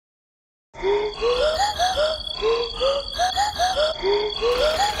Now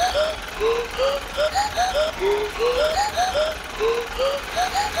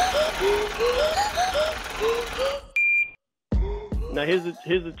here's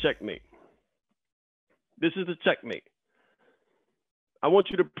a checkmate. This is the checkmate. I want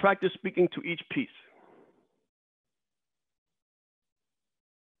you to practice speaking to each piece.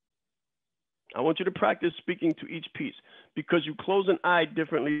 I want you to practice speaking to each piece because you close an I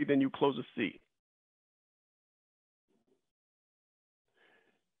differently than you close a C.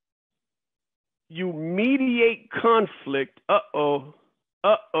 You mediate conflict.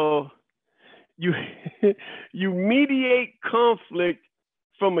 You you mediate conflict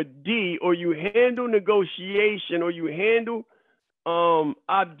from a D, or you handle negotiation, or you handle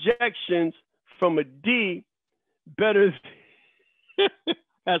objections from a D better.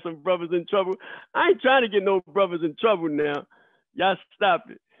 Had some brothers in trouble. I ain't trying to get no brothers in trouble now. Y'all stop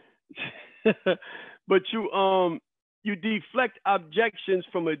it. But you deflect objections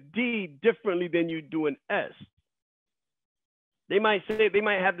from a D differently than you do an S. They might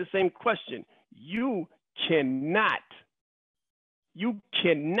have the same question. You cannot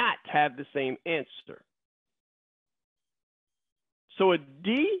have the same answer. So a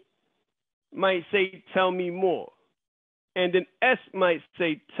D might say, tell me more. And an S might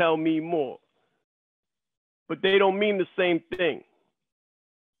say, tell me more. But they don't mean the same thing.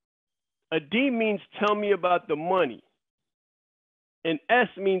 A D means tell me about the money. An S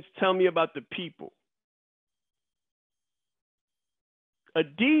means tell me about the people. A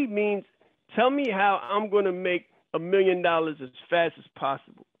D means tell me how I'm going to make $1 million as fast as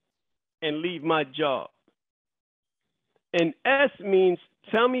possible and leave my job. And S means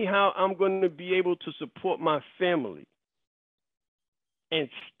tell me how I'm going to be able to support my family and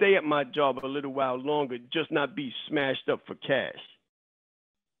stay at my job a little while longer, just not be smashed up for cash.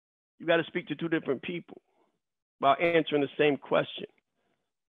 You got to speak to two different people while answering the same question.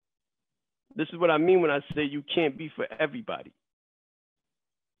 This is what I mean when I say you can't be for everybody.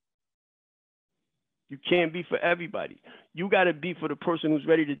 You can't be for everybody. You got to be for the person who's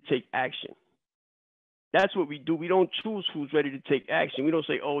ready to take action. That's what we do. We don't choose who's ready to take action. We don't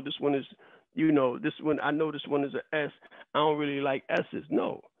say, oh, this one is, this one, I know this one is an S. I don't really like S's.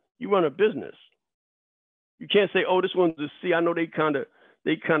 No, you run a business. You can't say, oh, this one's a C. I know they kind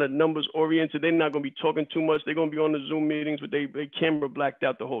of numbers oriented. They're not going to be talking too much. They're going to be on the Zoom meetings with their camera blacked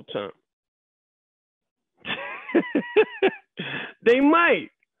out the whole time. They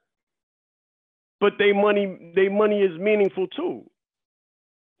might. But their money is meaningful too.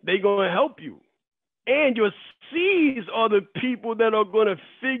 They're going to help you. And your C's are the people that are going to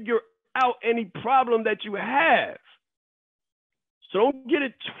figure out any problem that you have. So don't get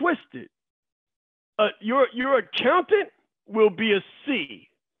it twisted. Your accountant will be a C.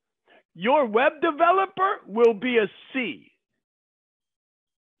 Your web developer will be a C.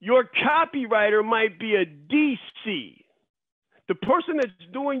 Your copywriter might be a DC. The person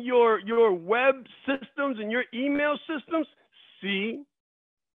that's doing your web systems and your email systems, C.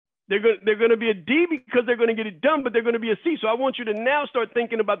 They're going to be a D because they're going to get it done, but they're going to be a C. So I want you to now start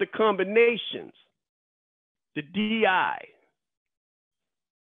thinking about the combinations. The DI,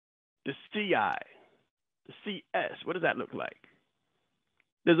 the CI, the CS. What does that look like?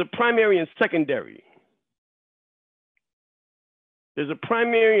 There's a primary and secondary. There's a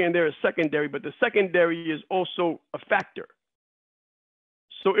primary and there's a secondary, but the secondary is also a factor.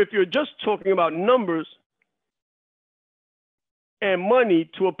 So if you're just talking about numbers and money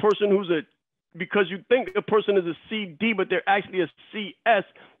to a person who's because you think a person is a CD, but they're actually a CS,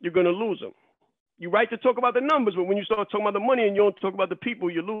 you're going to lose them. You're right to talk about the numbers, but when you start talking about the money and you don't talk about the people,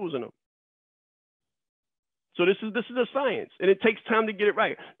 you're losing them. So this is a science, and it takes time to get it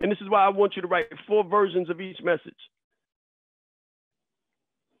right. And this is why I want you to write 4 versions of each message.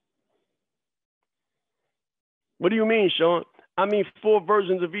 What do you mean, Shaan? I mean 4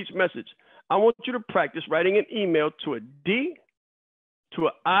 versions of each message. I want you to practice writing an email to a D, to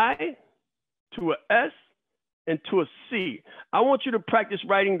an I, to an S, and to a C. I want you to practice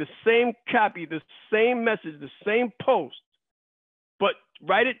writing the same copy, the same message, the same post, but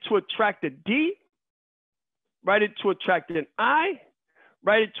write it to attract a D, write it to attract an I,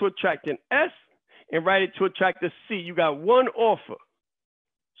 write it to attract an S, and write it to attract a C. You got one offer.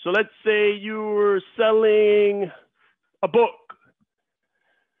 So let's say you were selling a book.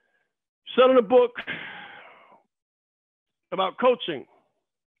 Selling a book about coaching.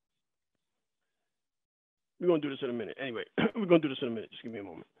 We're going to do this in a minute. Anyway, we're going to do this in a minute. Just give me a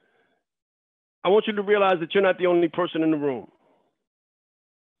moment. I want you to realize that you're not the only person in the room.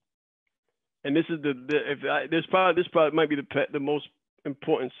 And this is this probably might be the most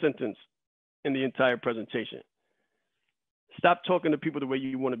important sentence in the entire presentation. Stop talking to people the way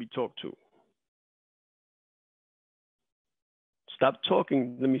you want to be talked to. Stop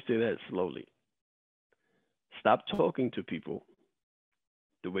talking, let me say that slowly. Stop talking to people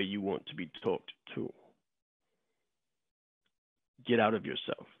the way you want to be talked to. Get out of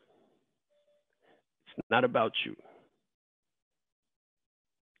yourself. It's not about you.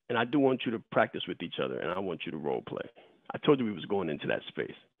 And I do want you to practice with each other, and I want you to role play. I told you we was going into that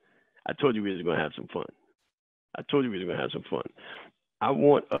space. I told you we was going to have some fun. I told you we was going to have some fun. I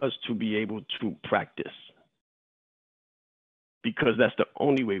want us to be able to practice, because that's the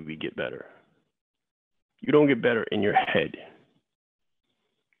only way we get better. You don't get better in your head.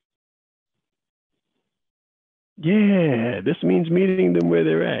 Yeah, this means meeting them where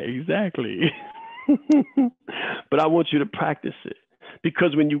they're at. Exactly. But I want you to practice it,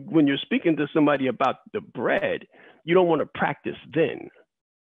 because when you're speaking to somebody about the bread, you don't want to practice then.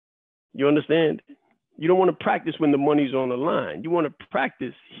 You understand? You don't want to practice when the money's on the line. You want to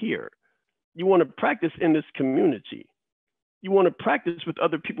practice here. You want to practice in this community. You want to practice with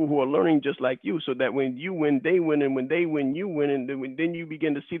other people who are learning just like you, so that when you win, they win, and when they win, you win, and then you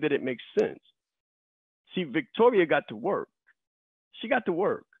begin to see that it makes sense. See, Victoria got to work. She got to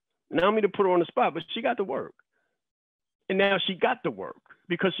work. And I don't mean to put her on the spot, but she got to work. And now she got to work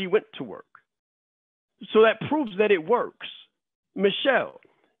because she went to work. So that proves that it works. Michelle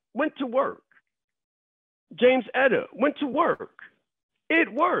went to work. James Etta went to work.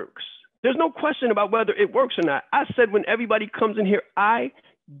 It works. There's no question about whether it works or not. I said when everybody comes in here, I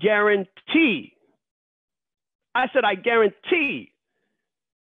guarantee. I said I guarantee,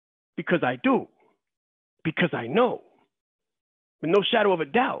 because I do, because I know, with no shadow of a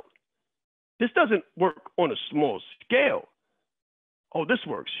doubt. This doesn't work on a small scale. Oh, this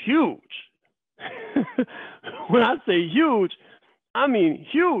works huge. When I say huge, I mean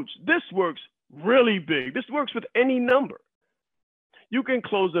huge. This works really big. This works with any number. You can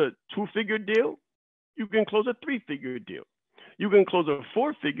close a 2-figure deal. You can close a 3-figure deal. You can close a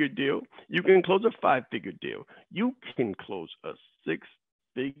 4-figure deal. You can close a 5-figure deal. You can close a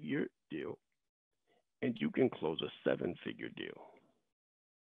 6-figure deal. And you can close a 7-figure deal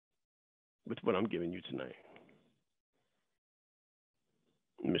with what I'm giving you tonight.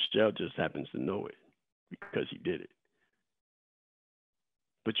 Michelle just happens to know it because he did it.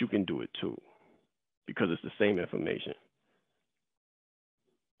 But you can do it too, because it's the same information.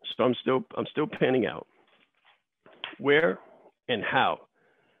 So I'm still panning out where and how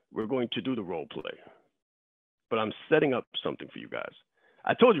we're going to do the role play. But I'm setting up something for you guys.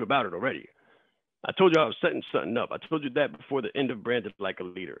 I told you about it already. I told you I was setting something up. I told you that before the end of Branded Like a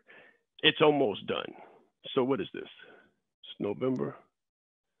Leader. It's almost done. So what is this? It's November.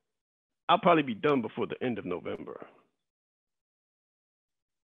 I'll probably be done before the end of November.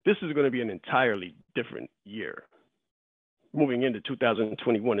 This is going to be an entirely different year. Moving into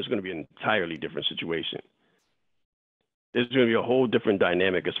 2021 is going to be an entirely different situation. There's going to be a whole different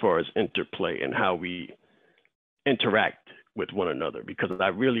dynamic as far as interplay and how we interact with one another, because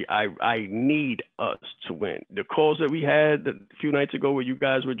I need us to win. The calls that we had a few nights ago where you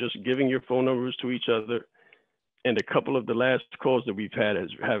guys were just giving your phone numbers to each other, and a couple of the last calls that we've had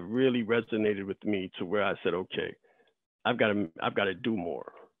have really resonated with me, to where I said, okay, I've got to do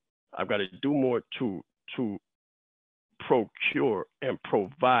more. I've got to do more to procure and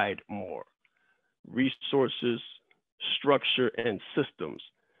provide more resources, structure, and systems,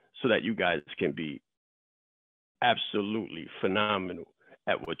 so that you guys can be absolutely phenomenal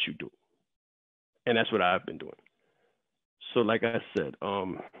at what you do. And that's what I've been doing. So like I said,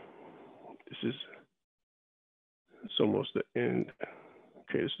 it's almost the end.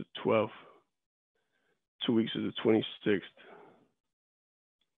 Okay, it's the 12th. 2 weeks is the 26th.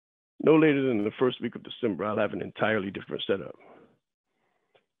 No later than the first week of December, I'll have an entirely different setup.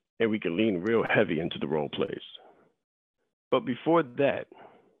 And we can lean real heavy into the role plays. But before that,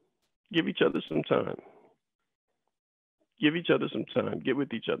 give each other some time. Give each other some time, get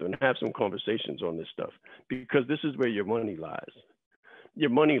with each other, and have some conversations on this stuff, because this is where your money lies.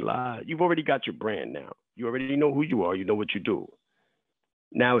 Your money lies. You've already got your brand now. You already know who you are. You know what you do.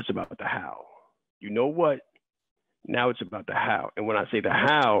 Now it's about the how. You know what? Now it's about the how. And when I say the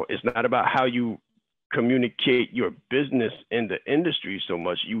how, it's not about how you communicate your business in the industry so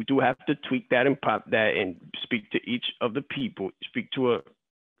much. You do have to tweak that and pop that and speak to each of the people. Speak to an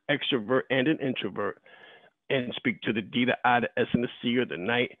extrovert and an introvert, and speak to the D, the I, the S, and the C, or the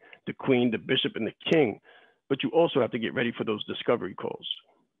knight, the queen, the bishop, and the king. But you also have to get ready for those discovery calls,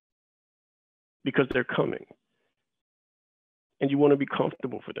 because they're coming. And you want to be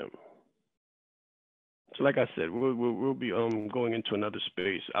comfortable for them. So like I said, we'll be going into another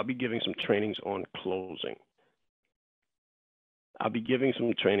space. I'll be giving some trainings on closing. I'll be giving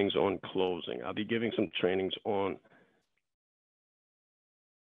some trainings on closing. I'll be giving some trainings on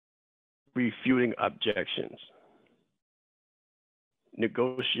refuting objections,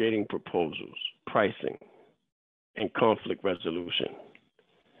 negotiating proposals, pricing, and conflict resolution,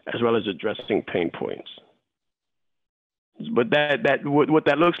 as well as addressing pain points. But what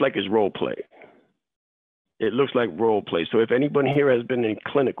that looks like is role play. It looks like role play. So if anyone here has been in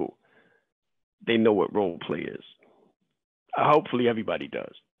clinical, they know what role play is. Hopefully everybody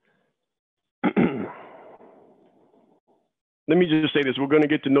does. Let me just say this. We're going to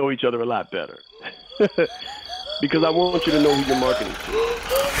get to know each other a lot better. Because I want you to know who you're marketing to.